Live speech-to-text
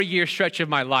4-year stretch of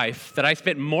my life that I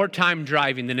spent more time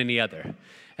driving than any other.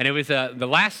 And it was the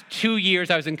last 2 years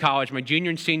I was in college, my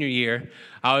junior and senior year.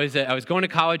 I was going to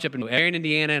college up in Marion,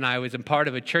 Indiana, and I was a part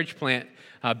of a church plant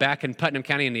back in Putnam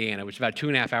County, Indiana, which is about a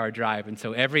 2.5-hour drive. And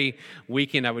so every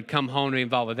weekend I would come home and be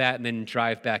involved with that and then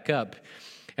drive back up.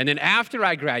 And then after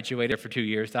I graduated for 2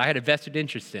 years, I had a vested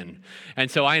interest in. And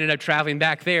so I ended up traveling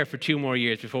back there for 2 more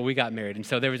years before we got married. And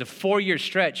so there was a 4-year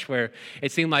stretch where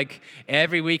it seemed like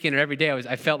every weekend or every day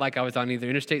I felt like I was on either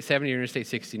Interstate 70 or Interstate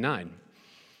 69.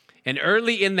 And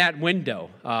early in that window,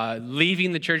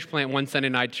 leaving the church plant one Sunday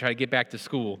night to try to get back to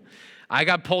school, I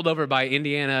got pulled over by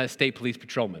Indiana State Police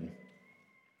patrolman.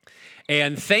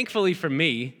 And thankfully for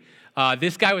me,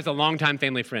 this guy was a longtime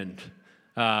family friend.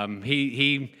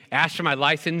 He asked for my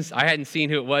license. I hadn't seen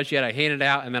who it was yet. I handed it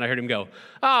out, and then I heard him go,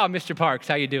 "Oh, Mr. Parks,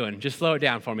 how you doing? Just slow it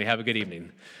down for me. Have a good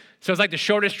evening." So it's like the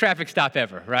shortest traffic stop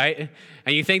ever, right?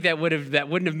 And you think that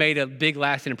wouldn't have made a big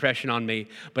lasting impression on me,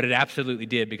 but it absolutely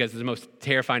did, because it was the most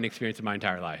terrifying experience of my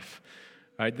entire life.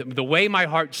 Right? The way my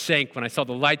heart sank when I saw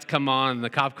the lights come on and the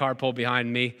cop car pulled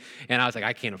behind me, and I was like,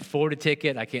 I can't afford a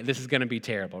ticket. This is going to be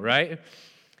terrible, right?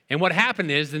 And what happened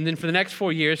is, and then for the next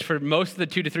 4 years, for most of the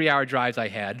 2 to 3 hour drives I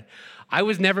had, I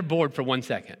was never bored for 1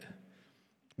 second.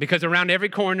 Because around every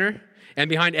corner and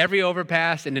behind every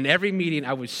overpass and in every meeting,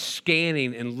 I was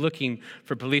scanning and looking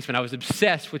for policemen. I was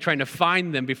obsessed with trying to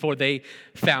find them before they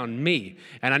found me.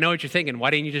 And I know what you're thinking. Why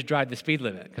didn't you just drive the speed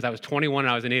limit? Because I was 21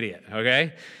 and I was an idiot,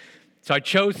 okay? So I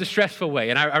chose the stressful way.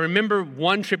 And I remember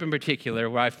one trip in particular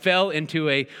where I fell into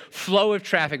a flow of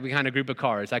traffic behind a group of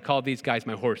cars. I called these guys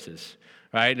my horses.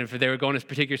 Right? And if they were going at a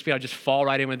particular speed, I'd just fall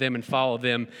right in with them and follow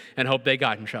them and hope they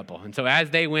got in trouble. And so as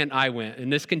they went, I went.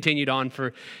 And this continued on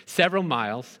for several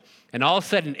miles. And all of a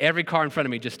sudden, every car in front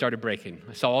of me just started braking.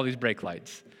 I saw all these brake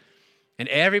lights. And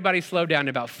everybody slowed down to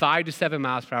about 5 to 7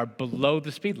 miles per hour below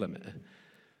the speed limit.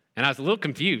 And I was a little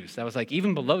confused. I was like,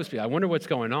 even below speed, I wonder what's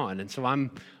going on. And so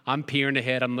I'm peering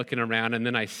ahead, I'm looking around, and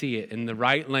then I see it. In the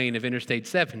right lane of Interstate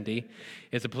 70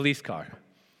 is a police car.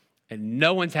 And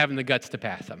no one's having the guts to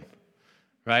pass him.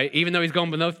 Right? Even though he's going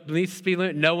beneath the speed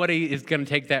limit, nobody is going to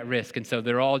take that risk. And so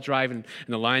they're all driving,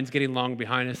 and the line's getting long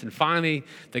behind us. And finally,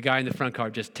 the guy in the front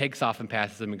car just takes off and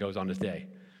passes them and goes on his day.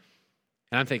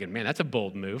 And I'm thinking, man, that's a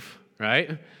bold move, right?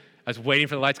 I was waiting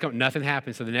for the lights to come. Nothing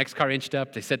happened. So the next car inched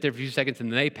up. They sat there for a few seconds,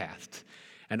 and then they passed.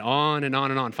 And on and on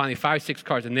and on. Finally, 5, 6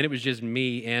 cars, and then it was just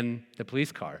me and the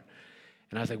police car.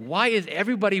 And I was like, why is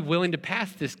everybody willing to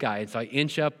pass this guy? And so I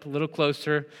inch up a little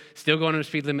closer, still going on the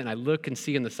speed limit, and I look and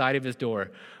see on the side of his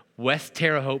door, West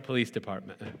Terre Haute Police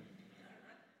Department.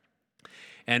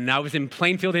 And I was in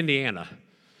Plainfield, Indiana.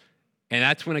 And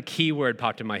that's when a key word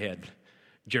popped in my head,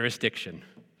 jurisdiction.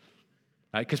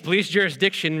 Because police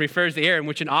jurisdiction refers to the area in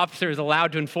which an officer is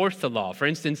allowed to enforce the law. For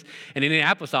instance, an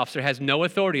Indianapolis officer has no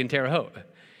authority in Terre Haute.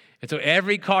 And so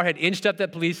every car had inched up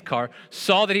that police car,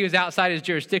 saw that he was outside his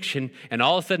jurisdiction, and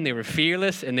all of a sudden they were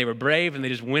fearless and they were brave and they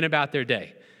just went about their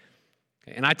day.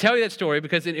 And I tell you that story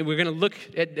because we're going to look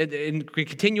at and we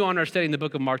continue on our study in the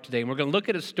book of Mark today, and we're going to look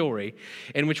at a story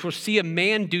in which we'll see a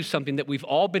man do something that we've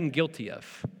all been guilty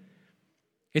of.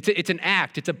 It's an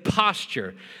act, it's a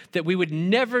posture that we would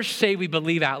never say we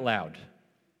believe out loud.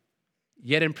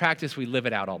 Yet in practice, we live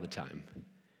it out all the time.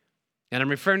 And I'm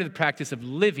referring to the practice of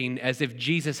living as if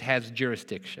Jesus has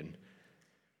jurisdiction.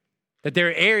 That there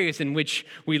are areas in which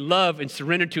we love and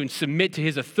surrender to and submit to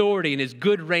his authority and his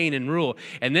good reign and rule.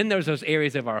 And then there's those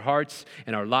areas of our hearts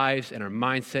and our lives and our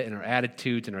mindset and our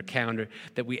attitudes and our calendar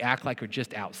that we act like are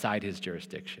just outside his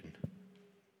jurisdiction.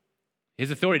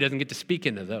 His authority doesn't get to speak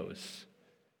into those.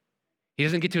 He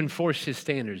doesn't get to enforce his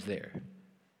standards there.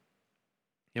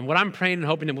 And what I'm praying and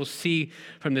hoping that we'll see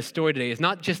from this story today is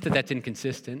not just that that's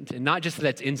inconsistent, and not just that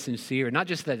that's insincere, and not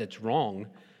just that that's wrong,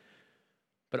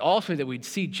 but also that we'd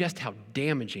see just how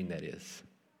damaging that is.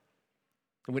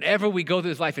 And whenever we go through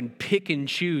this life and pick and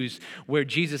choose where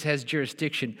Jesus has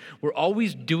jurisdiction, we're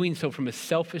always doing so from a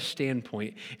selfish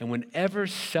standpoint. And whenever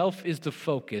self is the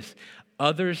focus,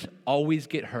 others always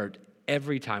get hurt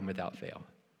every time without fail.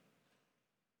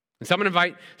 And so I'm going to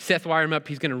invite Seth Wyram up.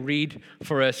 He's going to read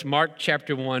for us Mark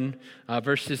chapter 1,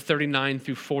 verses 39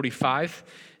 through 45.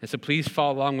 And so please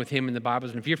follow along with him in the Bibles.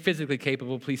 And if you're physically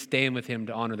capable, please stand with him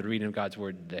to honor the reading of God's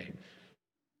word today.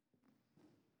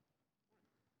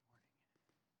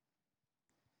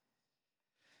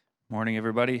 Morning,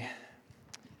 everybody.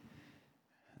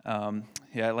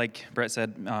 Like Brett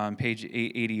said, on page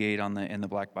 888 in the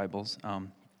Black Bibles.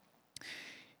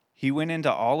 He went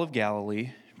into all of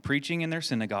Galilee, preaching in their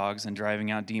synagogues and driving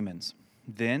out demons.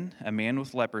 Then a man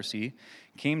with leprosy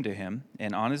came to him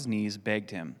and on his knees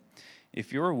begged him,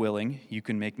 "If you are willing, you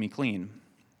can make me clean."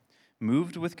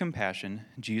 Moved with compassion,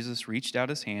 Jesus reached out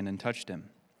his hand and touched him.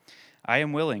 "I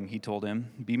am willing," he told him,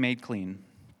 "be made clean."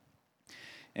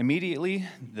 Immediately,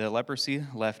 the leprosy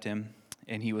left him,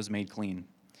 and he was made clean.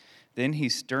 Then he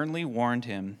sternly warned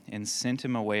him and sent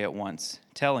him away at once,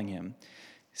 telling him,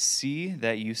 "See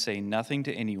that you say nothing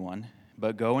to anyone,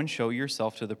 but go and show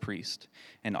yourself to the priest,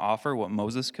 and offer what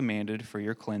Moses commanded for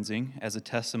your cleansing as a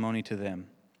testimony to them."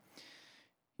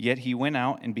 Yet he went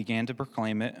out and began to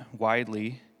proclaim it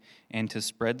widely and to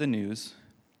spread the news,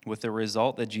 with the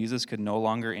result that Jesus could no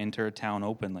longer enter a town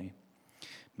openly.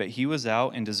 But he was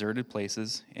out in deserted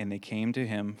places, and they came to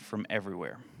him from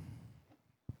everywhere.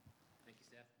 Thank you,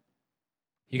 Steph.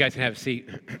 You guys can have a seat.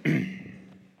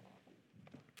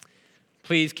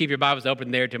 Please keep your Bibles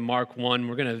open there to Mark 1.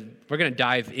 We're gonna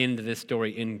dive into this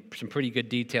story in some pretty good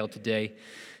detail today,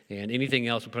 and anything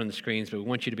else we'll put on the screens, but we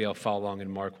want you to be able to follow along in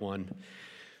Mark 1.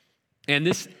 And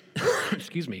this,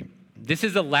 excuse me, this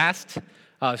is the last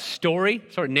story,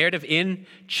 sort of narrative in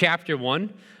chapter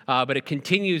 1, but it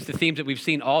continues the themes that we've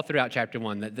seen all throughout chapter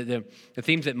 1, the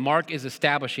themes that Mark is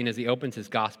establishing as he opens his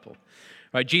gospel.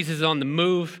 Right, Jesus is on the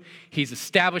move. He's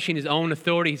establishing his own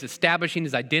authority. He's establishing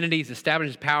his identity. He's establishing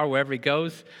his power wherever he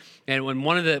goes. And when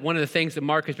one of the things that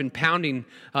Mark has been pounding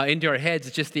into our heads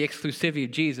is just the exclusivity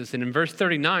of Jesus. And in verse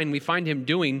 39, we find him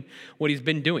doing what he's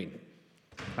been doing.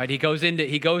 Right, he goes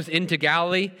into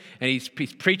Galilee, and he's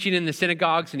preaching in the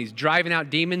synagogues, and he's driving out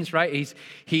demons. Right,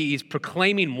 he's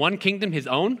proclaiming one kingdom, his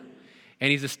own,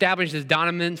 and he's established his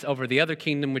dominance over the other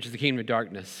kingdom, which is the kingdom of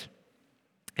darkness.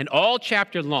 And all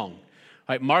chapter long,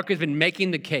 right, Mark has been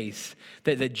making the case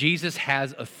that Jesus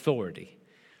has authority.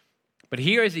 But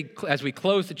here, as we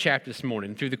close the chapter this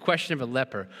morning, through the question of a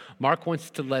leper, Mark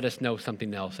wants to let us know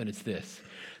something else, and it's this: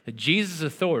 that Jesus'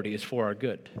 authority is for our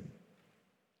good.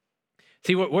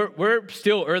 See, we're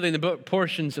still early in the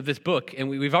portions of this book, and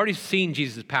we've already seen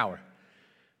Jesus' power.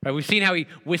 Right? We've seen how he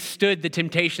withstood the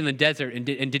temptation in the desert and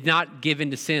did not give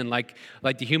in to sin like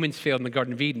the humans failed in the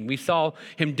Garden of Eden. We saw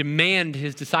him demand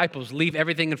his disciples leave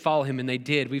everything and follow him, and they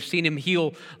did. We've seen him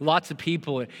heal lots of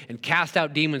people and cast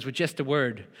out demons with just a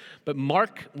word. But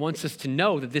Mark wants us to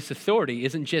know that this authority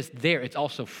isn't just there, it's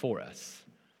also for us.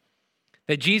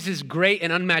 That Jesus' great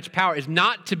and unmatched power is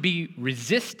not to be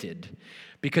resisted,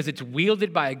 because it's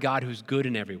wielded by a God who's good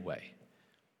in every way.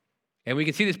 And we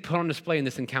can see this put on display in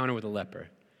this encounter with a leper.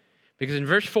 Because in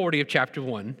verse 40 of chapter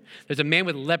 1, there's a man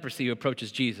with leprosy who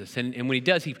approaches Jesus. And when he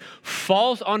does, he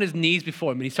falls on his knees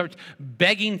before him and he starts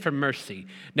begging for mercy.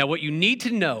 Now, what you need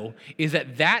to know is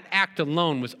that act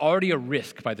alone was already a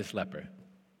risk by this leper.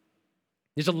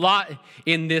 There's a lot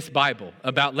in this Bible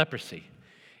about leprosy.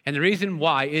 And the reason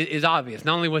why is obvious.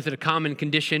 Not only was it a common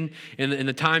condition in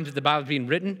the times that the Bible was being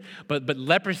written, but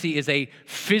leprosy is a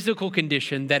physical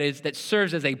condition that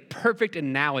serves as a perfect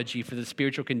analogy for the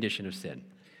spiritual condition of sin.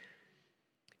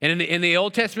 And in the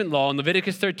Old Testament law, in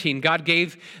Leviticus 13, God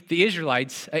gave the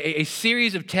Israelites a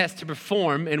series of tests to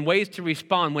perform and ways to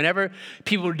respond whenever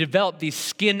people would develop these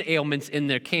skin ailments in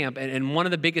their camp. And one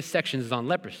of the biggest sections is on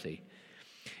leprosy.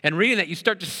 And reading that, you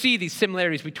start to see these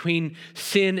similarities between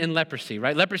sin and leprosy,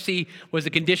 right? Leprosy was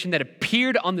a condition that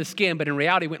appeared on the skin, but in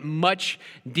reality went much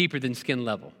deeper than skin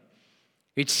level.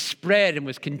 It spread and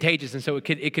was contagious, and so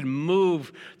it could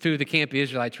move through the camp of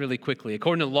Israelites really quickly.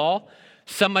 According to law,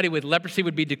 somebody with leprosy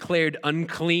would be declared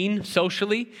unclean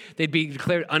socially. They'd be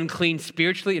declared unclean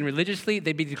spiritually and religiously.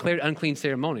 They'd be declared unclean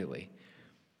ceremonially.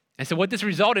 And so what this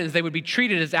resulted in is they would be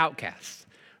treated as outcasts.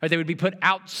 Right, they would be put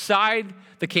outside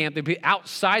the camp, they'd be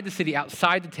outside the city,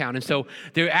 outside the town. And so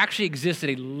there actually existed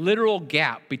a literal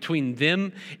gap between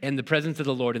them and the presence of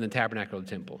the Lord in the tabernacle of the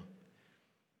temple.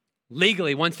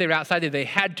 Legally, once they were outside there, they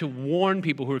had to warn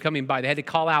people who were coming by. They had to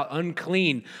call out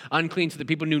unclean, unclean, so that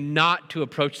people knew not to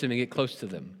approach them and get close to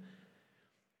them.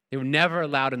 They were never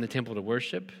allowed in the temple to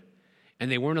worship,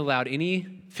 and they weren't allowed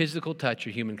any physical touch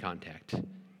or human contact.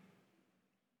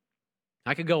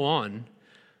 I could go on.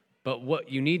 But what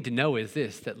you need to know is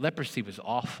this, that leprosy was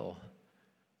awful.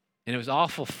 And it was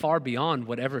awful far beyond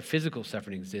whatever physical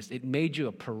suffering exists. It made you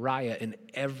a pariah in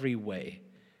every way.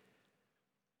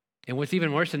 And what's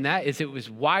even worse than that is it was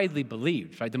widely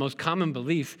believed, right? The most common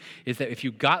belief is that if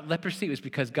you got leprosy, it was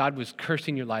because God was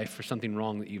cursing your life for something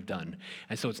wrong that you've done.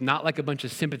 And so it's not like a bunch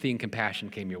of sympathy and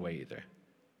compassion came your way either.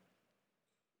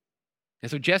 And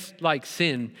so just like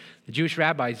sin, the Jewish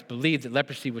rabbis believed that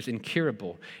leprosy was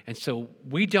incurable. And so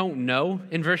we don't know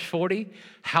in verse 40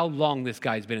 how long this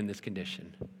guy's been in this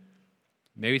condition.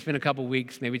 Maybe it's been a couple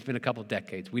weeks, maybe it's been a couple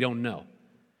decades. We don't know.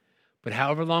 But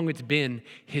however long it's been,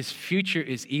 his future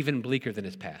is even bleaker than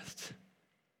his past.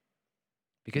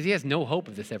 Because he has no hope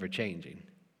of this ever changing.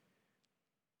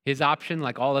 His option,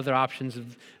 like all other options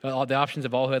all the options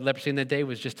of all who had leprosy in that day,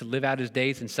 was just to live out his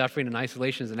days in suffering and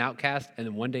isolation as an outcast, and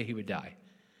then one day he would die.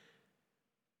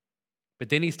 But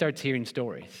then he starts hearing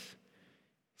stories.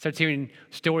 Starts hearing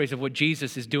stories of what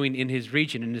Jesus is doing in his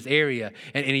region, in his area,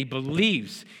 and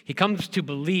he comes to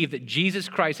believe that Jesus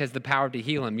Christ has the power to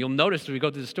heal him. You'll notice as we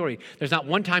go through the story, there's not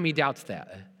one time he doubts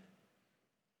that.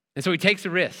 And so he takes a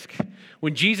risk.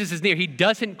 When Jesus is near, he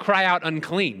doesn't cry out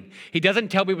unclean. He doesn't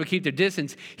tell people to keep their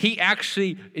distance. He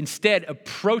actually instead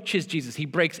approaches Jesus. He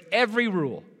breaks every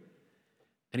rule.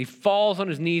 And he falls on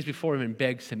his knees before him and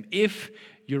begs him, if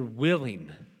you're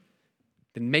willing,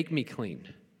 then make me clean.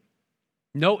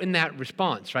 Note in that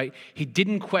response, right? He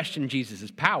didn't question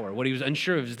Jesus' power. What he was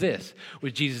unsure of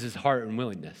was Jesus' heart and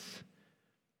willingness.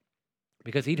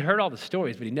 Because he'd heard all the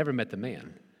stories, but he never met the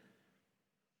man.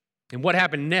 And what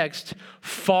happened next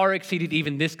far exceeded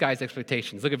even this guy's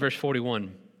expectations. Look at verse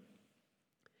 41.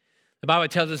 The Bible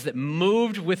tells us that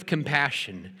moved with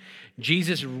compassion,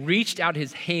 Jesus reached out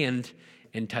his hand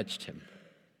and touched him.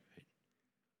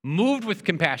 Moved with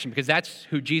compassion, because that's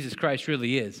who Jesus Christ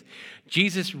really is.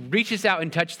 Jesus reaches out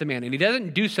and touches the man, and he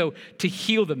doesn't do so to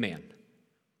heal the man.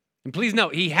 And please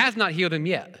note, he has not healed him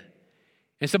yet.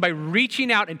 And so by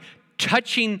reaching out and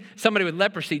touching somebody with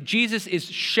leprosy, Jesus is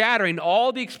shattering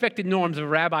all the expected norms of a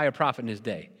rabbi or prophet in his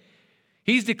day.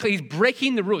 He's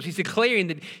breaking the rules. He's declaring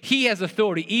that he has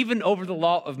authority even over the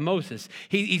law of Moses.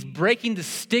 He's breaking the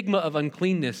stigma of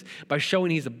uncleanness by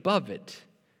showing he's above it.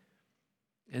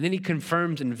 And then he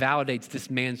confirms and validates this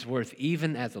man's worth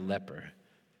even as a leper.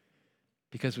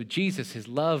 Because with Jesus, his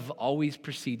love always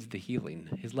precedes the healing.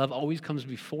 His love always comes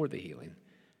before the healing.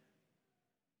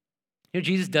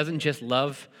 Jesus doesn't just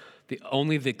love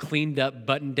only the cleaned up,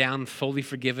 buttoned down, fully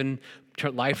forgiven,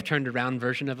 life turned around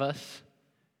version of us.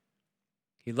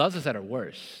 He loves us at our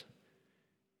worst.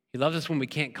 He loves us when we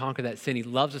can't conquer that sin. He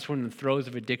loves us when we're in the throes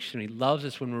of addiction. He loves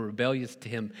us when we're rebellious to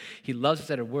him. He loves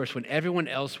us at our worst. When everyone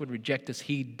else would reject us,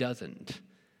 he doesn't.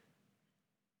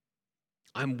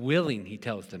 I'm willing, he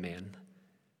tells the man,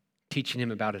 teaching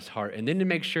him about his heart. And then to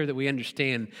make sure that we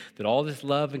understand that all this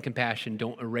love and compassion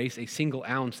don't erase a single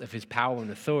ounce of his power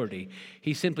and authority,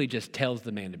 he simply just tells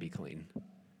the man to be clean.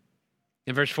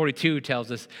 And verse 42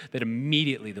 tells us that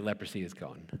immediately the leprosy is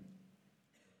gone.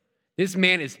 This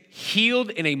man is healed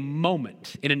in a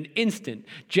moment, in an instant,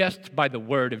 just by the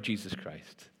word of Jesus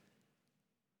Christ.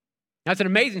 Now, it's an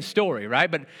amazing story,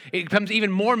 right? But it becomes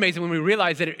even more amazing when we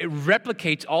realize that it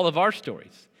replicates all of our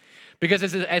stories. Because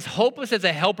as hopeless as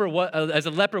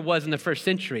a leper was in the first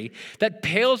century, that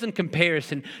pales in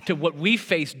comparison to what we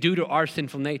face due to our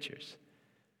sinful natures.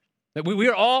 We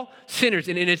are all sinners,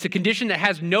 and it's a condition that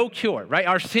has no cure, right?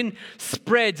 Our sin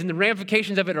spreads, and the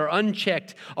ramifications of it are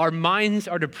unchecked. Our minds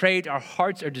are depraved, our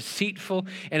hearts are deceitful,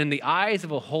 and in the eyes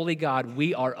of a holy God,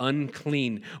 we are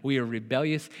unclean. We are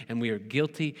rebellious, and we are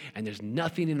guilty, and there's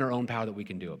nothing in our own power that we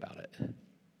can do about it.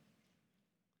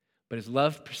 But his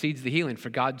love precedes the healing, for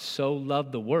God so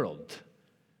loved the world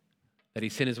that he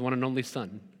sent his one and only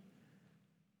Son.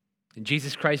 And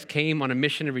Jesus Christ came on a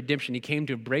mission of redemption. He came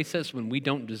to embrace us when we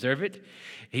don't deserve it.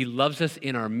 He loves us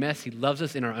in our mess. He loves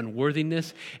us in our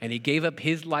unworthiness. And he gave up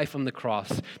his life on the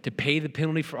cross to pay the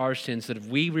penalty for our sins so that if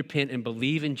we repent and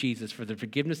believe in Jesus for the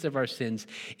forgiveness of our sins,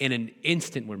 in an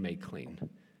instant we're made clean.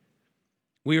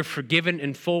 We are forgiven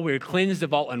in full. We are cleansed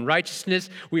of all unrighteousness.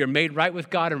 We are made right with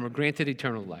God, and we're granted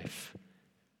eternal life.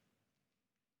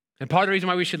 And part of the reason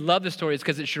why we should love this story is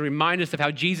because it should remind us of how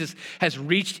Jesus has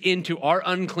reached into our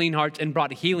unclean hearts and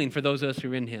brought healing for those of us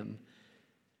who are in him.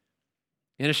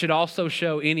 And it should also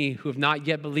show any who have not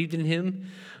yet believed in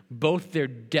him both their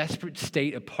desperate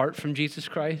state apart from Jesus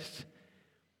Christ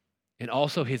and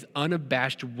also his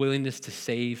unabashed willingness to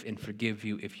save and forgive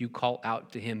you. If you call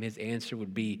out to him, his answer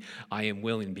would be, I am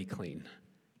willing, be clean.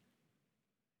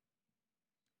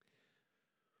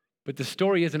 But the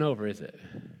story isn't over, is it?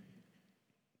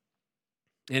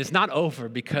 And it's not over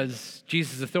because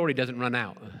Jesus' authority doesn't run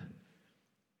out.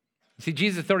 See,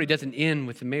 Jesus' authority doesn't end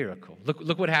with the miracle.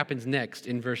 Look what happens next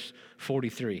in verse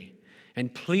 43.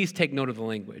 And please take note of the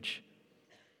language.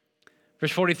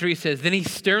 Verse 43 says, Then he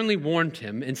sternly warned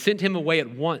him and sent him away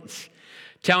at once,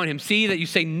 telling him, See that you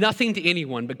say nothing to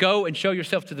anyone, but go and show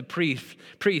yourself to the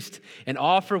priest and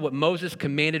offer what Moses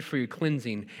commanded for your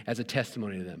cleansing as a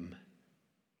testimony to them.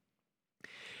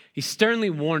 He sternly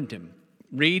warned him.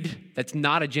 Read, that's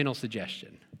not a gentle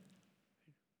suggestion.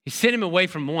 He sent him away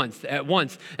at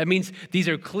once. That means these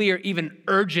are clear, even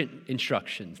urgent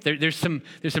instructions. There's some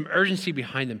urgency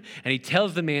behind them. And he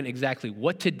tells the man exactly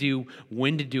what to do,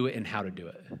 when to do it, and how to do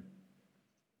it.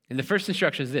 And the first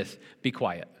instruction is this: be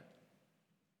quiet.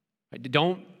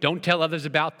 Don't tell others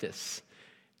about this.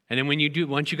 And then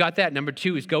once you got that, number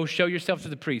 2 is go show yourself to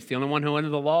the priest, the only one who under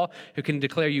the law who can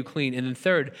declare you clean. And then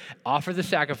third, offer the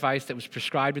sacrifice that was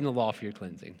prescribed in the law for your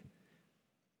cleansing.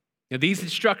 Now, these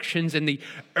instructions and the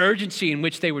urgency in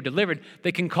which they were delivered,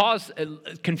 they can cause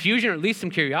confusion or at least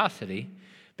some curiosity.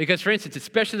 Because, for instance,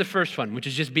 especially the first one, which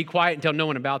is just be quiet and tell no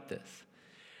one about this.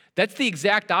 That's the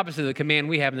exact opposite of the command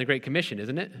we have in the Great Commission,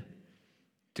 isn't it?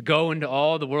 To go into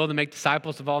all the world and make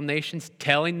disciples of all nations,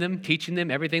 telling them, teaching them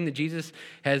everything that Jesus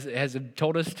has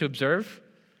told us to observe.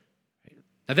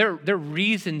 Now, there are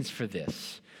reasons for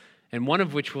this, and one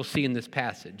of which we'll see in this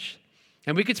passage.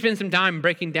 And we could spend some time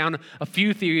breaking down a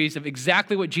few theories of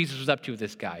exactly what Jesus was up to with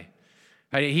this guy.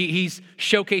 Right? He's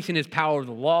showcasing his power of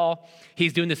the law.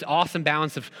 He's doing this awesome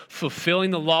balance of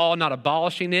fulfilling the law, not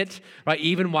abolishing it, right?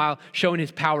 Even while showing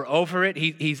his power over it.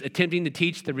 He's attempting to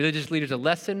teach the religious leaders a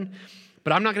lesson.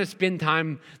 But I'm not going to spend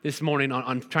time this morning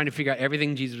on trying to figure out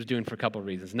everything Jesus was doing for a couple of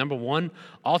reasons. Number one,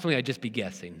 ultimately, I'd just be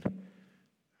guessing.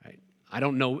 I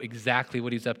don't know exactly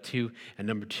what he's up to. And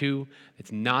number 2,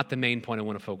 it's not the main point I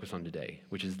want to focus on today,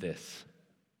 which is this.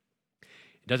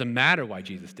 It doesn't matter why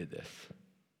Jesus did this.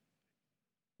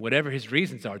 Whatever his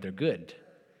reasons are, they're good.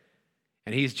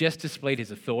 And he's just displayed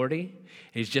his authority.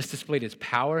 He's just displayed his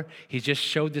power. He's just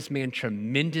showed this man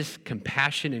tremendous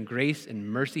compassion and grace and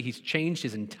mercy. He's changed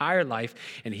his entire life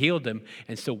and healed him.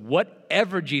 And so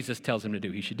whatever Jesus tells him to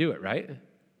do, he should do it, right?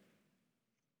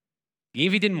 Even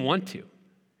if he didn't want to.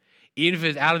 Even if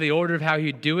it's out of the order of how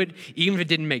he'd do it, even if it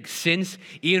didn't make sense,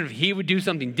 even if he would do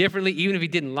something differently, even if he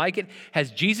didn't like it,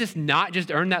 has Jesus not just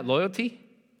earned that loyalty?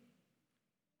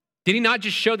 Did he not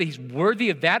just show that he's worthy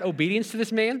of that obedience to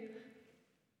this man?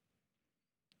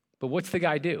 But what's the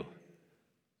guy do?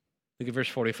 Look at verse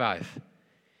 45.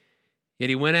 Yet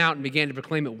he went out and began to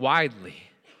proclaim it widely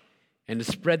and to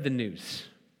spread the news.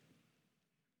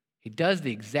 He does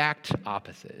the exact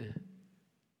opposite.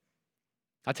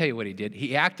 I'll tell you what he did.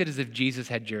 He acted as if Jesus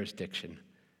had jurisdiction.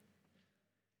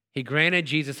 He granted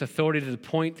Jesus authority to the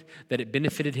point that it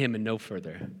benefited him and no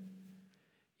further.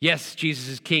 Yes, Jesus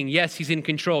is king. Yes, he's in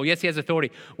control. Yes, he has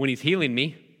authority when he's healing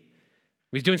me.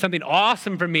 He's doing something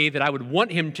awesome for me that I would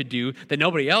want him to do that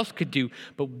nobody else could do.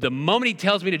 But the moment he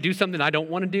tells me to do something I don't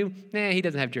want to do, he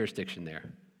doesn't have jurisdiction there.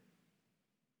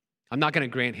 I'm not going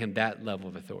to grant him that level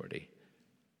of authority.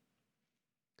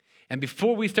 And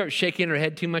before we start shaking our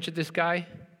head too much at this guy,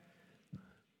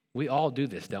 we all do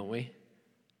this, don't we?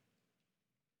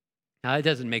 Now, that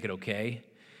doesn't make it okay.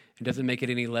 It doesn't make it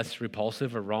any less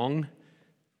repulsive or wrong.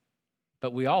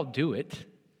 But we all do it.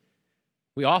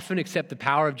 We often accept the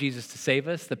power of Jesus to save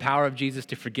us, the power of Jesus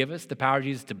to forgive us, the power of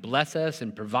Jesus to bless us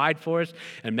and provide for us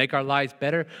and make our lives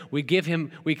better. We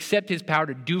accept his power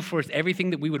to do for us everything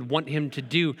that we would want him to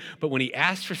do. But when he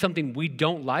asks for something we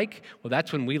don't like, well,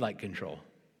 that's when we like control.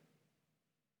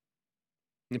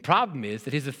 And the problem is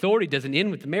that his authority doesn't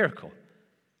end with the miracle.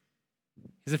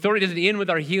 His authority doesn't end with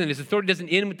our healing. His authority doesn't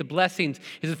end with the blessings.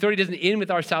 His authority doesn't end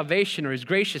with our salvation or his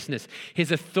graciousness.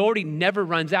 His authority never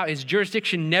runs out. His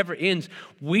jurisdiction never ends.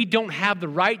 We don't have the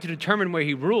right to determine where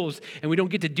he rules, and we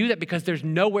don't get to do that because there's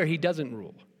nowhere he doesn't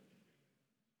rule.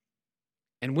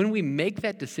 And when we make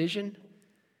that decision,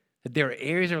 that there are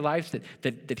areas of our lives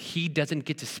that he doesn't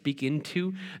get to speak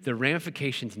into, the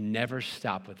ramifications never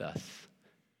stop with us.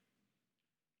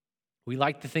 We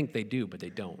like to think they do, but they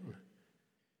don't.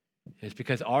 It's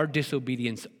because our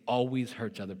disobedience always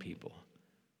hurts other people.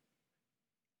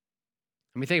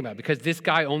 Let me think about it. Because this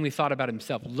guy only thought about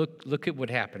himself. Look at what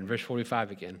happened. Verse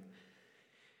 45 again.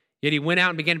 Yet he went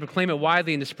out and began to proclaim it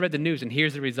widely and to spread the news. And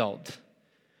here's the result.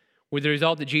 With the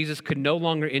result that Jesus could no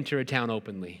longer enter a town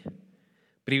openly.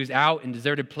 But he was out in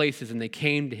deserted places and they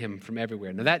came to him from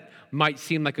everywhere. Now that might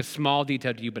seem like a small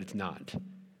detail to you, but it's not.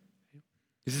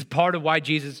 This is part of why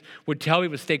Jesus would tell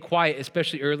people to stay quiet,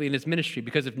 especially early in his ministry,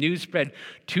 because if news spread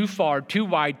too far, too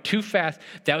wide, too fast,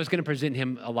 that was going to present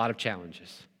him a lot of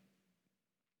challenges.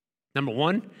 Number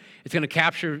one, it's going to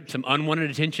capture some unwanted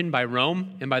attention by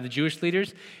Rome and by the Jewish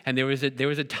leaders, and there was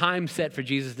a time set for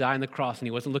Jesus to die on the cross, and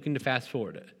he wasn't looking to fast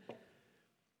forward it.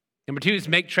 Number two is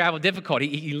make travel difficult.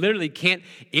 He literally can't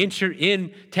enter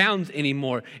in towns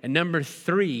anymore. And number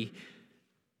three,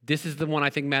 this is the one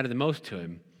I think mattered the most to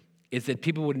him, is that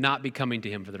people would not be coming to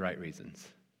him for the right reasons.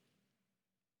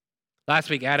 Last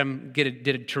week, Adam did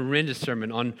a tremendous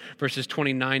sermon on verses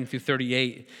 29 through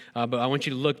 38, but I want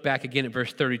you to look back again at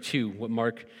verse 32, what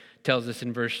Mark tells us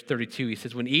in verse 32. He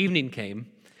says, when evening came,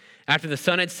 after the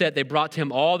sun had set, they brought to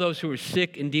him all those who were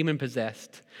sick and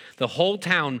demon-possessed. The whole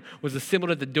town was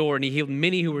assembled at the door, and he healed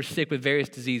many who were sick with various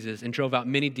diseases and drove out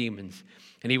many demons,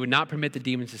 and he would not permit the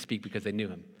demons to speak because they knew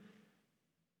him.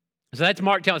 So that's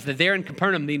Mark telling us that there in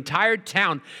Capernaum, the entire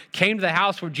town came to the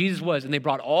house where Jesus was, and they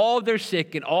brought all their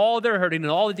sick and all their hurting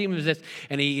and all the demons possessed,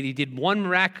 and he did one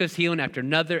miraculous healing after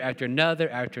another, after another,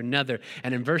 after another.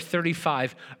 And in verse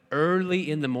 35, early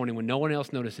in the morning, when no one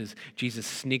else notices, Jesus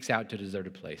sneaks out to a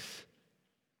deserted place.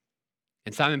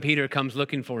 And Simon Peter comes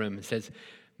looking for him and says,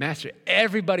 Master,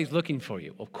 everybody's looking for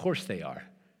you. Well, of course they are.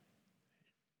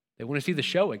 They want to see the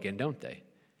show again, don't they?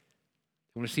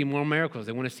 They want to see more miracles.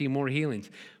 They want to see more healings.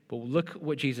 But look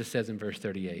what Jesus says in verse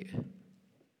 38.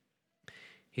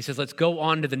 He says, let's go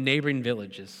on to the neighboring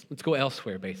villages. Let's go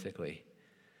elsewhere, basically,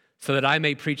 so that I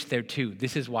may preach there too.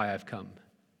 This is why I've come.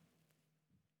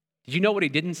 Did you know what he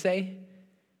didn't say?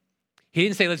 He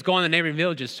didn't say, let's go on the neighboring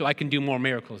villages so I can do more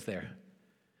miracles there.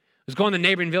 Let's go on the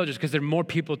neighboring villages because there are more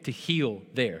people to heal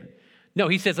there. No,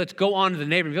 he says, let's go on to the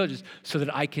neighboring villages so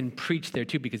that I can preach there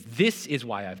too, because this is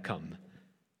why I've come.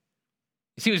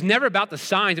 See, it was never about the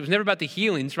signs. It was never about the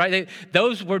healings, right?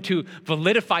 Those were to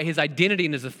validify his identity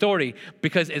and his authority,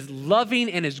 because as loving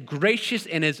and as gracious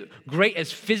and as great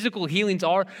as physical healings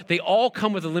are, they all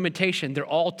come with a limitation. They're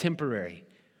all temporary.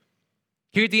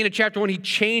 Here at the end of chapter 1, he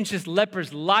changed this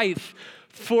leper's life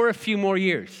for a few more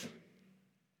years.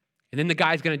 And then the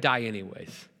guy's going to die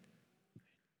anyways.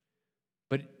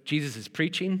 But Jesus'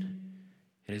 preaching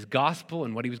and his gospel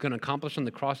and what he was going to accomplish on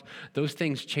the cross, those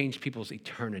things changed people's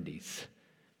eternities.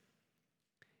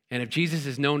 And if Jesus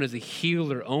is known as a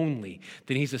healer only,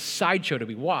 then he's a sideshow to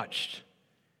be watched.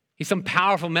 He's some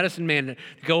powerful medicine man to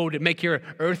go to make your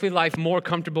earthly life more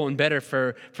comfortable and better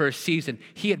for a season.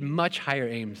 He had much higher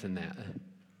aims than that.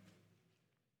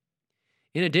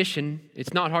 In addition,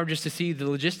 it's not hard just to see the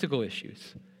logistical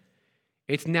issues.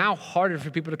 It's now harder for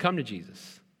people to come to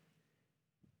Jesus.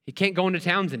 He can't go into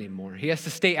towns anymore. He has to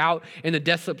stay out in the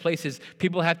desolate places.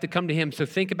 People have to come to him. So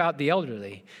think about the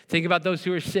elderly. Think about those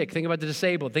who are sick. Think about the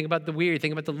disabled. Think about the weary.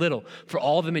 Think about the little. For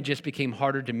all of them, it just became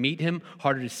harder to meet him,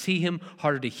 harder to see him,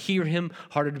 harder to hear him,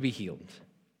 harder to be healed.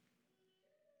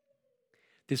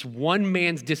 This one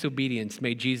man's disobedience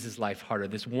made Jesus' life harder.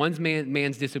 This one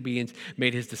man's disobedience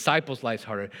made his disciples' lives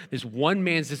harder. This one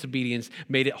man's disobedience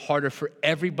made it harder for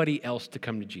everybody else to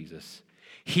come to Jesus.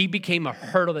 He became a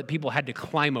hurdle that people had to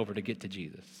climb over to get to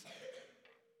Jesus.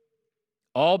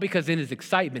 All because in his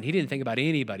excitement, he didn't think about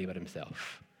anybody but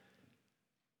himself.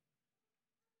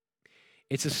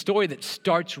 It's a story that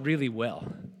starts really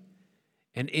well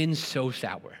and ends so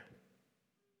sour.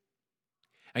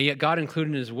 And yet God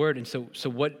included in his word. And so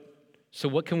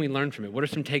what can we learn from it? What are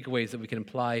some takeaways that we can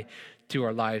apply to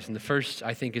our lives? And the first,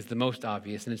 I think, is the most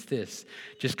obvious, and it's this: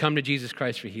 just come to Jesus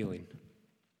Christ for healing.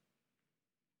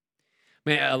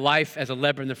 Man, a life as a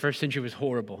leper in the first century was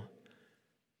horrible.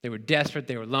 They were desperate,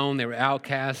 they were alone, they were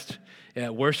outcast.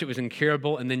 Worship was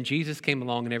incurable, and then Jesus came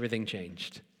along and everything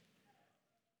changed.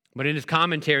 But in his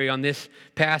commentary on this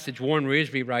passage, Warren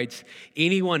Wiersbe writes,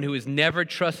 anyone who has never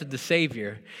trusted the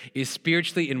Savior is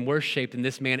spiritually in worse shape than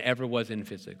this man ever was in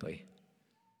physically.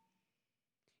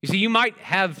 You see, you might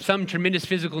have some tremendous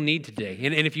physical need today.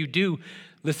 And if you do,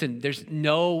 listen,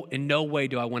 in no way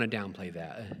do I want to downplay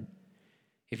that.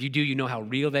 If you do, you know how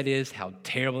real that is, how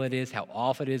terrible it is, how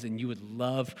awful it is, and you would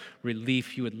love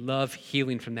relief. You would love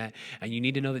healing from that. And you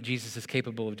need to know that Jesus is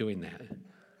capable of doing that.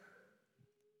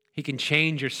 He can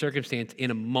change your circumstance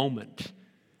in a moment,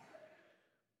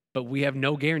 but we have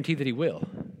no guarantee that he will.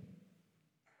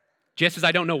 Just as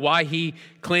I don't know why he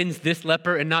cleansed this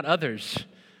leper and not others,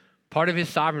 part of his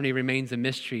sovereignty remains a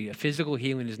mystery. A physical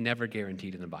healing is never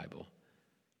guaranteed in the Bible.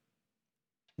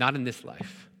 Not in this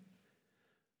life.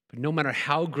 But no matter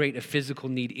how great a physical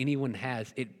need anyone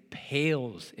has, it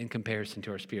pales in comparison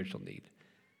to our spiritual need.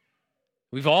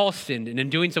 We've all sinned, and in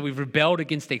doing so, we've rebelled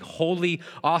against a holy,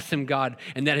 awesome God,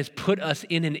 and that has put us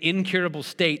in an incurable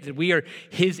state that we are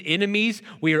his enemies,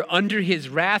 we are under his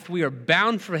wrath, we are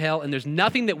bound for hell, and there's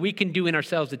nothing that we can do in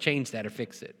ourselves to change that or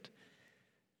fix it.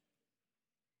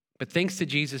 But thanks to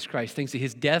Jesus Christ, thanks to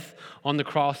his death on the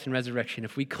cross and resurrection,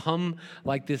 if we come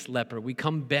like this leper, we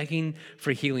come begging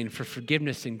for healing, for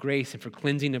forgiveness and grace, and for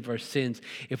cleansing of our sins,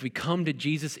 if we come to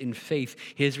Jesus in faith,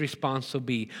 his response will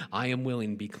be, I am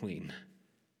willing, be clean.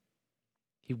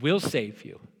 He will save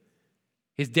you.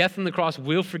 His death on the cross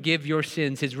will forgive your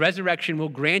sins. His resurrection will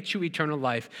grant you eternal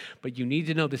life, but you need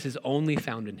to know this is only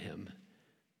found in him.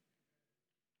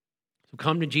 So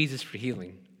come to Jesus for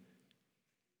healing.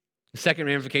 The second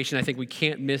ramification I think we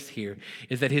can't miss here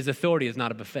is that his authority is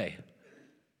not a buffet.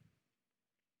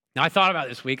 Now, I thought about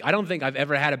this week. I don't think I've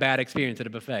ever had a bad experience at a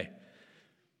buffet,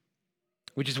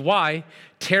 which is why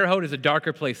Terre Haute is a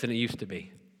darker place than it used to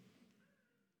be.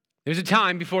 There's a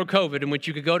time before COVID in which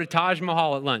you could go to Taj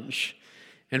Mahal at lunch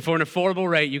And for an affordable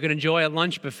rate, you can enjoy a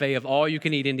lunch buffet of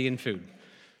all-you-can-eat Indian food.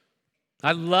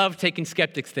 I love taking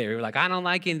skeptics there. You're like, I don't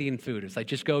like Indian food. It's like,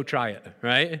 just go try it,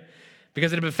 right?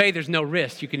 Because at a buffet, there's no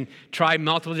risk. You can try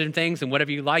multiple different things, and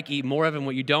whatever you like, eat more of, and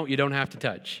what you don't have to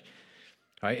touch.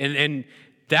 All right? And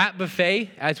that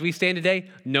buffet, as we stand today,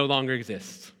 no longer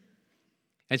exists.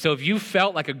 And so if you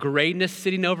felt like a grayness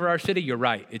sitting over our city, you're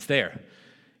right. It's there.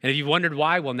 And if you've wondered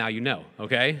why, well, now you know,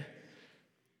 okay?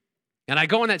 And I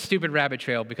go on that stupid rabbit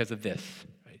trail because of this.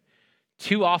 Right?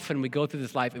 Too often we go through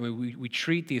this life and we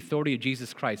treat the authority of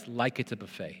Jesus Christ like it's a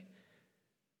buffet.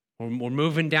 We're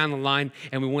moving down the line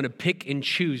and we want to pick and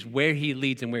choose where he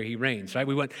leads and where he reigns. Right?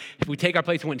 If we take our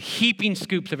place, we want heaping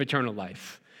scoops of eternal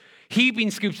life.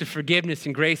 Heaping scoops of forgiveness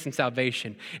and grace and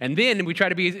salvation. And then we try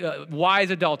to be wise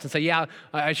adults and say, yeah,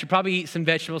 I should probably eat some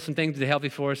vegetables, some things that are healthy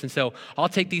for us. And so I'll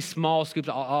take these small scoops.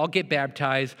 I'll get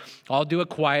baptized. I'll do a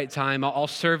quiet time. I'll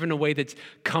serve in a way that's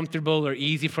comfortable or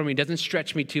easy for me. It doesn't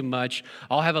stretch me too much.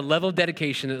 I'll have a level of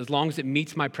dedication as long as it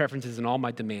meets my preferences and all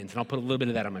my demands. And I'll put a little bit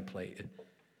of that on my plate.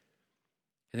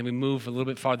 And then we move a little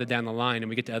bit farther down the line and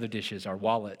we get to other dishes, our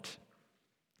wallet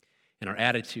and our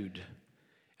attitude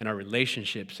and our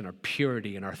relationships and our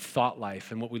purity and our thought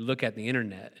life and what we look at the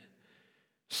internet,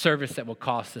 service that will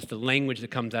cost us, the language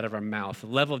that comes out of our mouth, a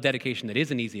level of dedication that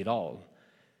isn't easy at all,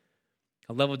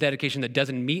 a level of dedication that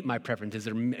doesn't meet my preferences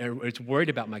or it's worried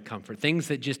about my comfort, things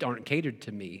that just aren't catered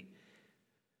to me,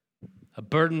 a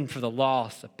burden for the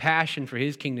lost, a passion for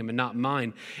his kingdom and not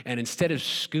mine. And instead of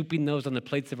scooping those on the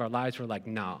plates of our lives, we're like,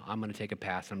 no, I'm going to take a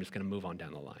pass. I'm just going to move on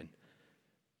down the line.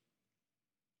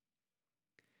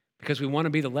 Because we want to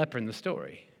be the leper in the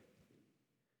story.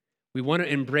 We want to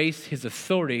embrace his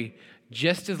authority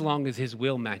just as long as his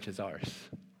will matches ours.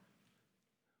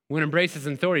 We want to embrace his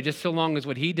authority just so long as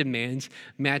what he demands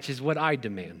matches what I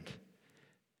demand.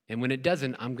 And when it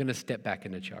doesn't, I'm going to step back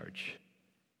into charge.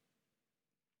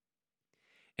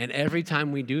 And every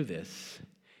time we do this,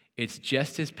 it's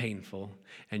just as painful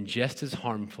and just as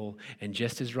harmful and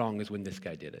just as wrong as when this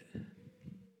guy did it.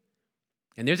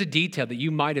 And there's a detail that you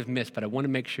might have missed, but I want to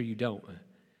make sure you don't.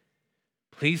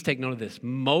 Please take note of this.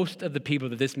 Most of the people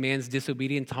that this man's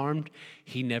disobedience harmed,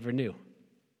 he never knew.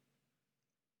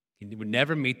 He would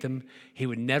never meet them. He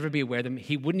would never be aware of them.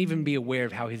 He wouldn't even be aware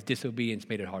of how his disobedience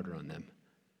made it harder on them.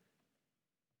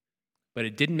 But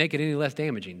it didn't make it any less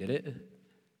damaging, did it?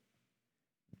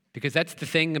 Because that's the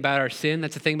thing about our sin,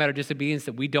 that's the thing about our disobedience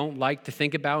that we don't like to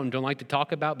think about and don't like to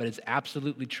talk about, but it's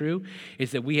absolutely true,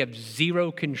 is that we have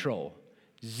zero control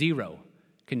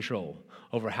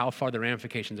over how far the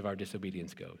ramifications of our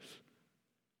disobedience goes.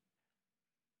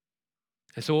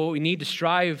 And so what we need to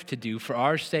strive to do for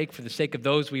our sake, for the sake of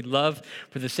those we love,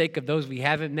 for the sake of those we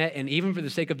haven't met, and even for the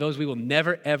sake of those we will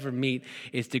never, ever meet,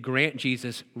 is to grant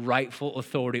Jesus rightful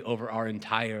authority over our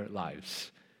entire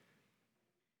lives.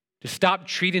 To stop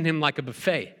treating him like a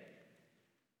buffet.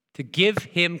 To give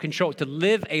him control. To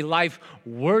live a life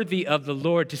worthy of the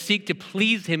Lord. To seek to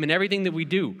please him in everything that we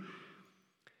do.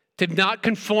 To not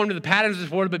conform to the patterns of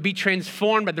this world, but be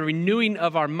transformed by the renewing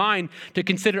of our mind. To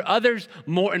consider others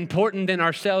more important than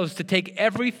ourselves. To take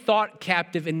every thought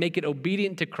captive and make it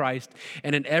obedient to Christ.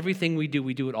 And in everything we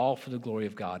do it all for the glory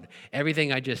of God.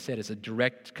 Everything I just said is a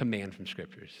direct command from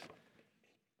Scriptures.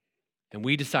 And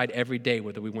we decide every day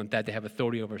whether we want that to have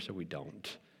authority over us or we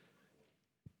don't.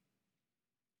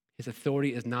 His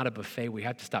authority is not a buffet. We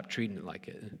have to stop treating it like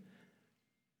it.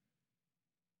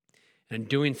 And in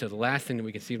doing so, the last thing that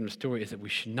we can see from the story is that we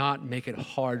should not make it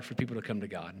hard for people to come to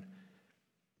God.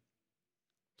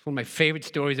 It's one of my favorite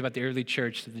stories about the early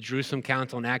church, the Jerusalem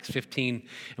Council in Acts 15,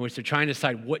 in which they're trying to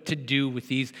decide what to do with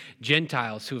these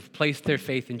Gentiles who have placed their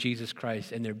faith in Jesus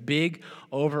Christ. And their big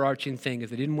overarching thing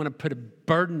is they didn't want to put a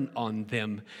burden on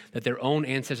them that their own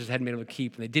ancestors hadn't been able to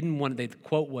keep. And the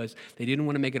quote was, they didn't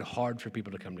want to make it hard for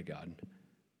people to come to God.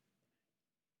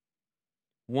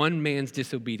 One man's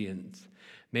disobedience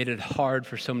made it hard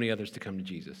for so many others to come to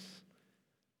Jesus.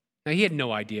 Now, he had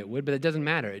no idea it would, but it doesn't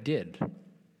matter. It did.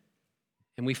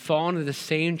 And we fall into the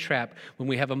same trap when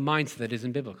we have a mindset that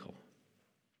isn't biblical.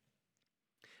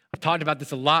 I've talked about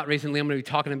this a lot recently. I'm going to be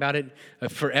talking about it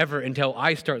forever until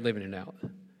I start living it out.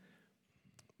 But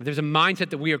there's a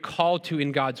mindset that we are called to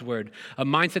in God's word, a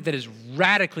mindset that is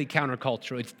radically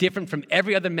countercultural. It's different from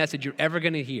every other message you're ever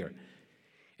going to hear.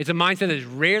 It's a mindset that is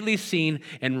rarely seen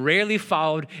and rarely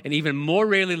followed and even more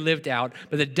rarely lived out,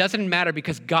 but that doesn't matter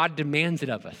because God demands it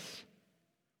of us.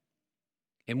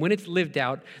 And when it's lived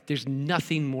out, there's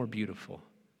nothing more beautiful.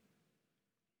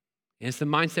 And it's the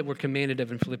mindset we're commanded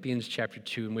of in Philippians chapter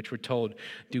 2, in which we're told,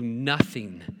 do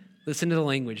nothing, listen to the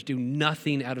language, do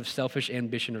nothing out of selfish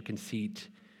ambition or conceit,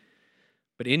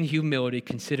 But in humility,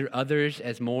 consider others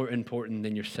as more important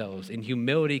than yourselves. In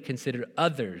humility, consider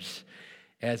others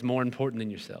as more important than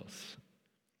yourselves.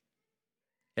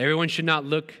 Everyone should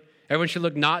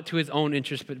look not to his own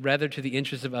interests, but rather to the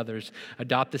interests of others.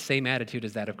 Adopt the same attitude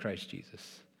as that of Christ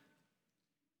Jesus.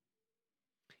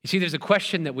 You see, there's a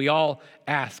question that we all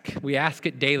ask. We ask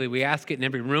it daily. We ask it in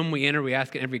every room we enter. We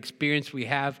ask it in every experience we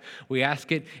have. We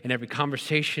ask it in every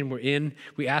conversation we're in.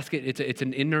 We ask it. It's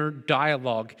an inner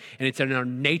dialogue, and it's in our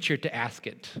nature to ask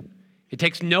it. It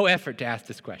takes no effort to ask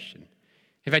this question.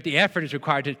 In fact, the effort is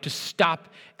required to stop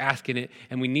asking it,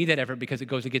 and we need that effort because it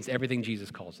goes against everything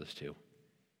Jesus calls us to.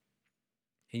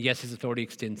 And yes, his authority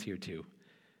extends here too.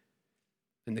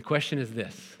 And the question is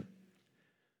this: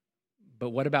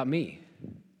 but what about me?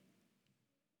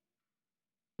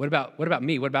 What about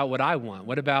me? What about what I want?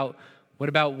 What about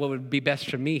what would be best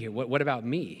for me here? What about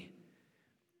me?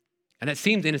 And that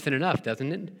seems innocent enough,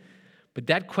 doesn't it? But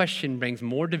that question brings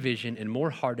more division and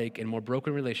more heartache and more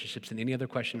broken relationships than any other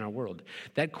question in our world.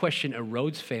 That question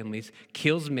erodes families,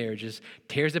 kills marriages,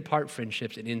 tears apart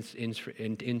friendships, and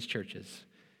ends churches.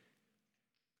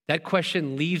 That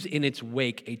question leaves in its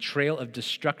wake a trail of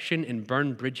destruction and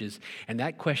burned bridges, and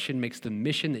that question makes the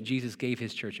mission that Jesus gave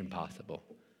his church impossible.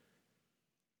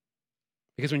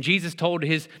 Because when Jesus told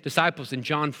his disciples in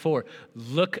John 4,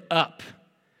 look up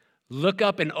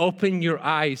and open your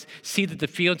eyes, see that the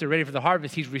fields are ready for the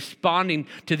harvest, he's responding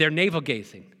to their navel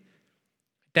gazing.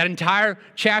 That entire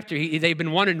chapter, they've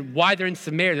been wondering why they're in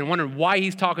Samaria. They're wondering why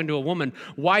he's talking to a woman,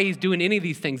 why he's doing any of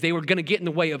these things. They were going to get in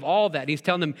the way of all that. And he's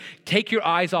telling them, take your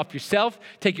eyes off yourself,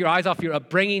 take your eyes off your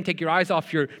upbringing, take your eyes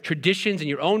off your traditions and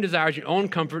your own desires, your own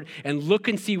comfort, and look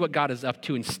and see what God is up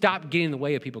to and stop getting in the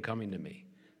way of people coming to me.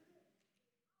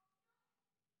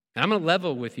 And I'm going to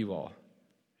level with you all.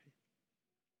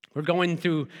 We're going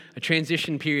through a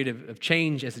transition period of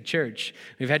change as a church.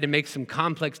 We've had to make some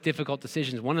complex, difficult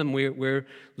decisions. One of them we're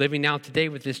living now today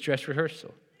with this dress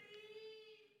rehearsal.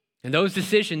 And those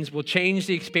decisions will change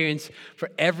the experience for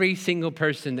every single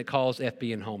person that calls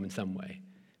FBN home in some way.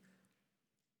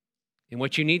 And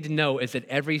what you need to know is that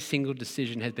every single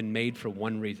decision has been made for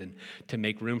one reason: to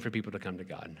make room for people to come to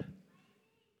God.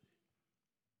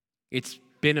 It's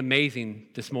been amazing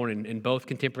this morning in both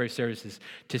contemporary services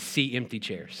to see empty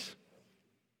chairs.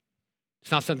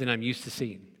 It's not something I'm used to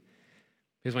seeing.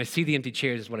 Because when I see the empty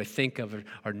chairs, is what I think of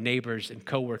are neighbors and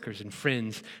coworkers and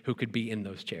friends who could be in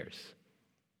those chairs.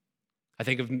 I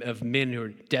think of men who are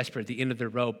desperate at the end of their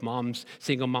rope, moms,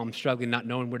 single moms struggling, not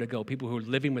knowing where to go, people who are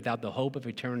living without the hope of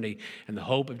eternity and the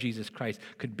hope of Jesus Christ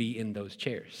could be in those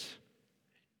chairs.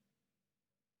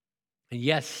 And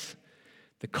yes,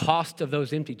 the cost of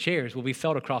those empty chairs will be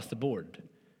felt across the board.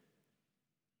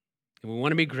 And we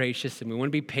want to be gracious and we want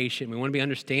to be patient. And we want to be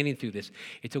understanding through this.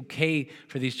 It's okay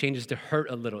for these changes to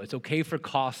hurt a little. It's okay for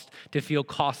cost to feel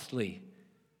costly.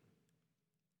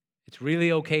 It's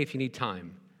really okay if you need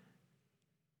time.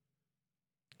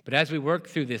 But as we work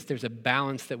through this, there's a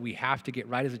balance that we have to get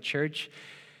right as a church.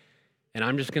 And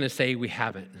I'm just going to say we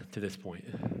haven't to this point.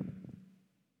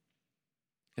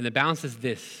 And the balance is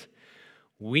this: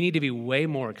 we need to be way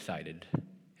more excited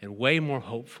and way more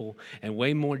hopeful and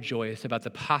way more joyous about the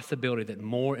possibility that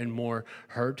more and more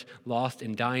hurt, lost,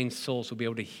 and dying souls will be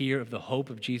able to hear of the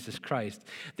hope of Jesus Christ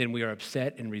than we are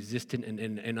upset and resistant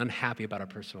and unhappy about our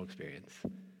personal experience.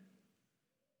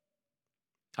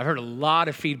 I've heard a lot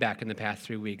of feedback in the past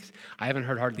 3 weeks. I haven't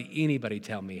heard hardly anybody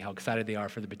tell me how excited they are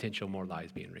for the potential more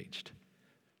lives being reached.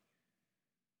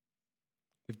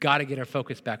 We've got to get our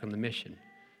focus back on the mission.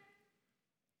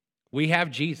 We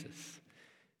have Jesus.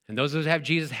 And those who have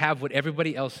Jesus have what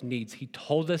everybody else needs. He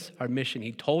told us our mission.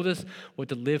 He told us what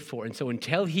to live for. And so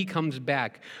until he comes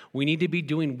back, we need to be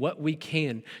doing what we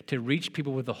can to reach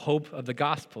people with the hope of the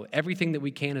gospel. Everything that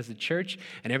we can as a church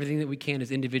and everything that we can as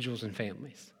individuals and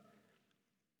families.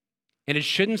 And it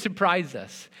shouldn't surprise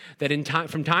us that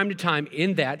from time to time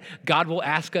in that, God will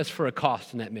ask us for a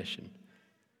cost in that mission.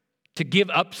 To give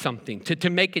up something, to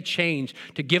make a change,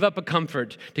 to give up a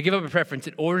comfort, to give up a preference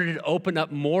in order to open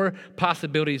up more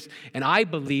possibilities. And I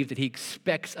believe that he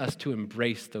expects us to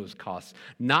embrace those costs,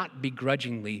 not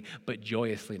begrudgingly, but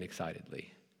joyously and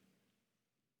excitedly.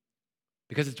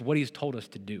 Because it's what he's told us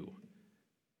to do.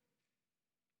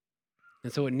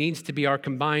 And so it needs to be our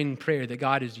combined prayer that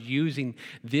God is using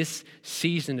this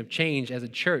season of change as a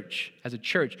church,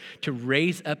 to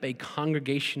raise up a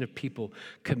congregation of people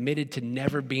committed to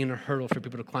never being a hurdle for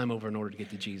people to climb over in order to get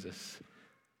to Jesus.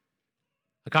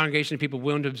 A congregation of people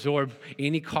willing to absorb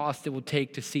any cost it will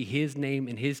take to see his name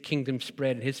and his kingdom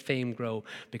spread and his fame grow,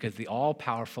 because the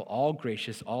all-powerful,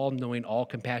 all-gracious, all-knowing,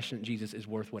 all-compassionate Jesus is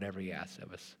worth whatever he asks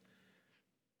of us.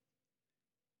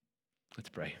 Let's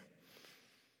pray.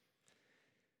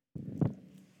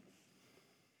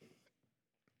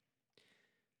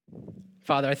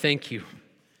 Father, I thank you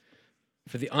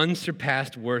for the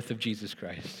unsurpassed worth of Jesus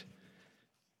Christ,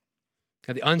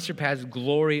 God, the unsurpassed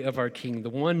glory of our King, the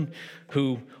one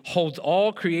who holds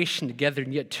all creation together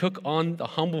and yet took on the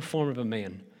humble form of a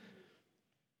man,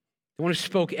 the one who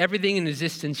spoke everything in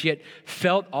existence yet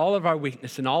felt all of our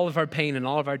weakness and all of our pain and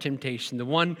all of our temptation, the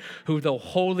one who, though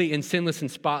holy and sinless and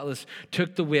spotless,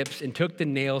 took the whips and took the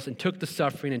nails and took the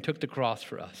suffering and took the cross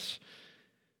for us.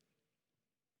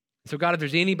 So God, if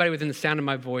there's anybody within the sound of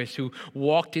my voice who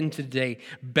walked into today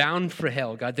bound for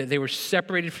hell, God, that they were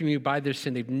separated from you by their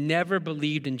sin, they've never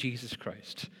believed in Jesus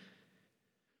Christ,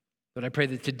 Lord, I pray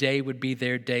that today would be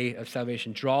their day of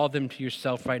salvation. Draw them to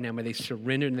yourself right now. May they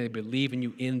surrender and they believe in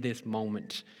you in this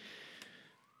moment.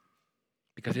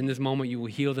 Because in this moment you will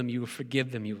heal them, you will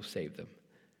forgive them, you will save them.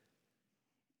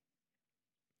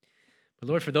 But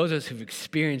Lord, for those of us who've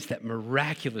experienced that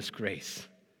miraculous grace,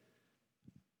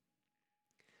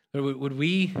 Lord, would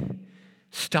we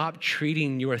stop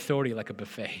treating your authority like a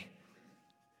buffet?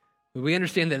 Would we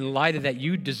understand that in light of that,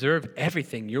 you deserve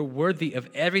everything? You're worthy of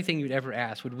everything you'd ever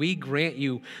ask. Would we grant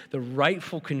you the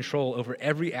rightful control over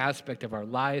every aspect of our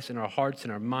lives and our hearts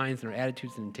and our minds and our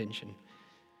attitudes and intention?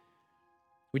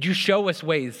 Would you show us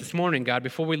ways this morning, God,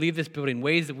 before we leave this building,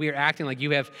 ways that we are acting like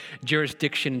you have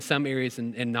jurisdiction in some areas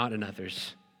and not in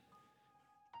others?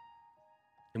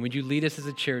 And would you lead us as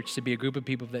a church to be a group of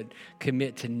people that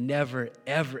commit to never,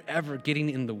 ever, ever getting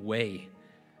in the way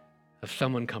of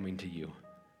someone coming to you?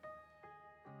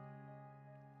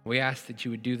 We ask that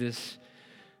you would do this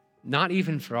not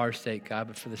even for our sake, God,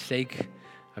 but for the sake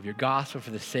of your gospel,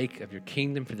 for the sake of your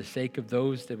kingdom, for the sake of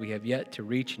those that we have yet to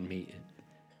reach and meet.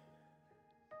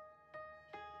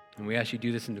 And we ask you to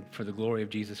do this for the glory of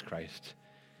Jesus Christ.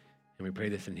 And we pray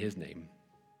this in his name.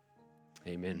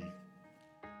 Amen.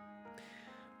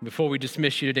 Before we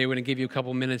dismiss you today, we're going to give you a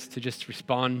couple minutes to just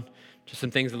respond to some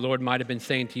things the Lord might have been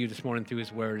saying to you this morning through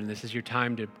his word. And this is your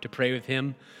time to pray with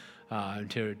him,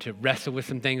 to wrestle with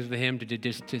some things with him, to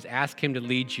just ask him to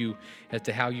lead you as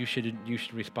to how you should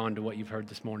respond to what you've heard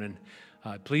this morning.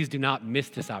 Please do not miss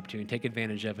this opportunity. Take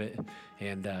advantage of it.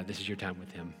 And this is your time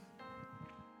with him.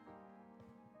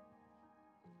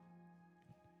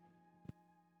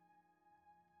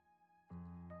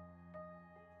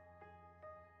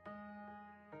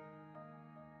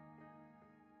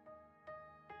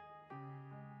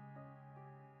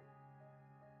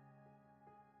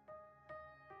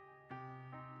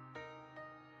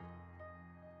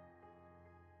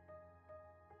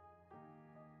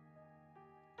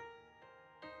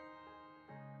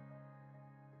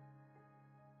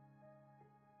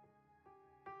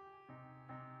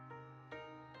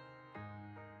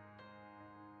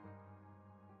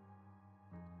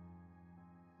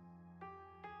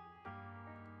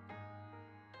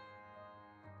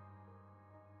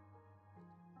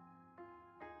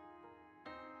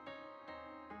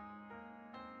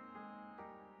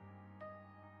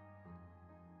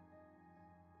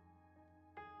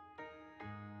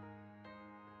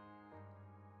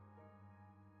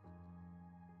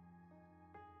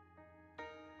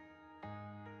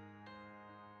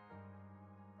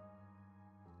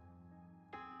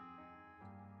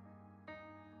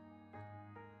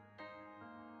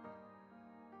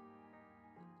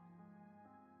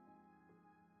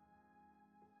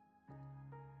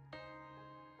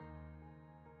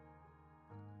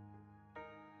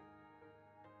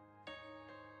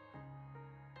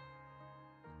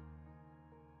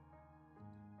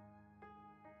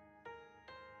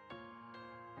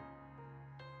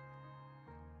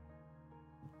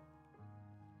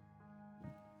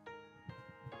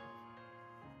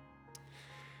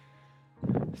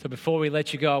 So before we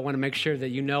let you go, I want to make sure that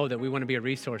you know that we want to be a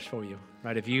resource for you,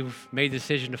 right? If you've made the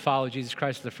decision to follow Jesus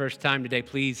Christ for the first time today,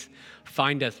 please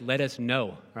find us, let us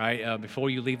know, right? Before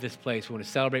you leave this place, we want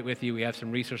to celebrate with you. We have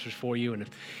some resources for you. And if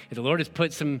the Lord has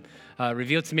put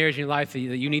revealed some areas in your life that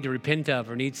you need to repent of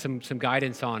or need some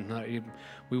guidance on,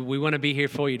 we want to be here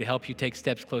for you to help you take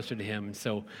steps closer to him. And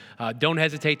so don't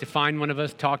hesitate to find one of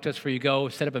us, talk to us before you go,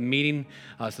 set up a meeting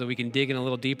so that we can dig in a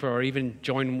little deeper, or even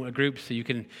join a group so you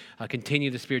can continue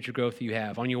the spiritual growth that you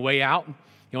have. On your way out,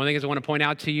 the only thing I want to point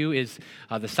out to you is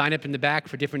the sign up in the back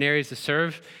for different areas to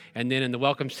serve. And then in the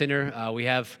Welcome Center, we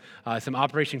have some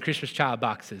Operation Christmas Child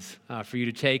boxes for you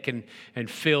to take and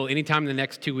fill anytime in the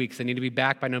next 2 weeks. They need to be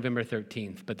back by November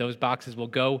 13th. But those boxes will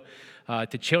go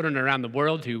to children around the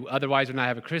world who otherwise would not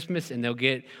have a Christmas, and they'll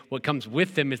get what comes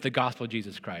with them is the gospel of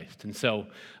Jesus Christ. And so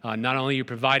not only are you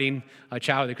providing a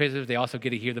child with a Christmas, they also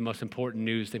get to hear the most important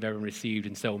news they've ever received.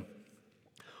 And so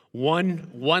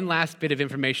One last bit of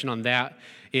information on that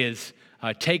is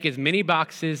take as many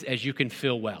boxes as you can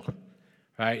fill well,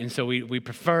 right? And so we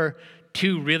prefer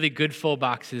 2 really good full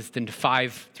boxes than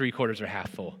 5 3/4 or half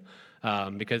full.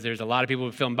 Because there's a lot of people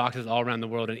who fill in boxes all around the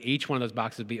world, and each one of those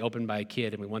boxes will be opened by a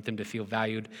kid, and we want them to feel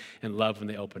valued and loved when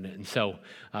they open it. And so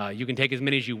you can take as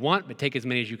many as you want, but take as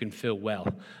many as you can fill well.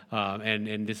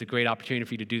 And this is a great opportunity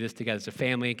for you to do this together as a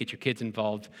family, get your kids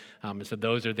involved. And so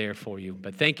those are there for you.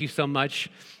 But thank you so much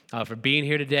for being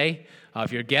here today.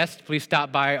 If you're a guest, please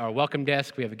stop by our welcome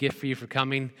desk. We have a gift for you for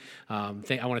coming. I want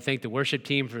to thank the worship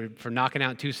team for knocking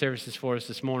out 2 services for us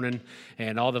this morning,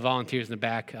 and all the volunteers in the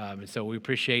back. And so we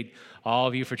appreciate all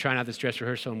of you for trying out this dress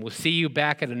rehearsal. And we'll see you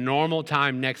back at a normal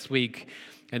time next week.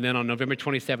 And then on November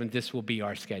 27th, this will be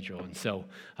our schedule. And so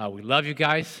we love you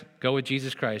guys. Go with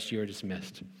Jesus Christ. You are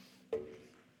dismissed.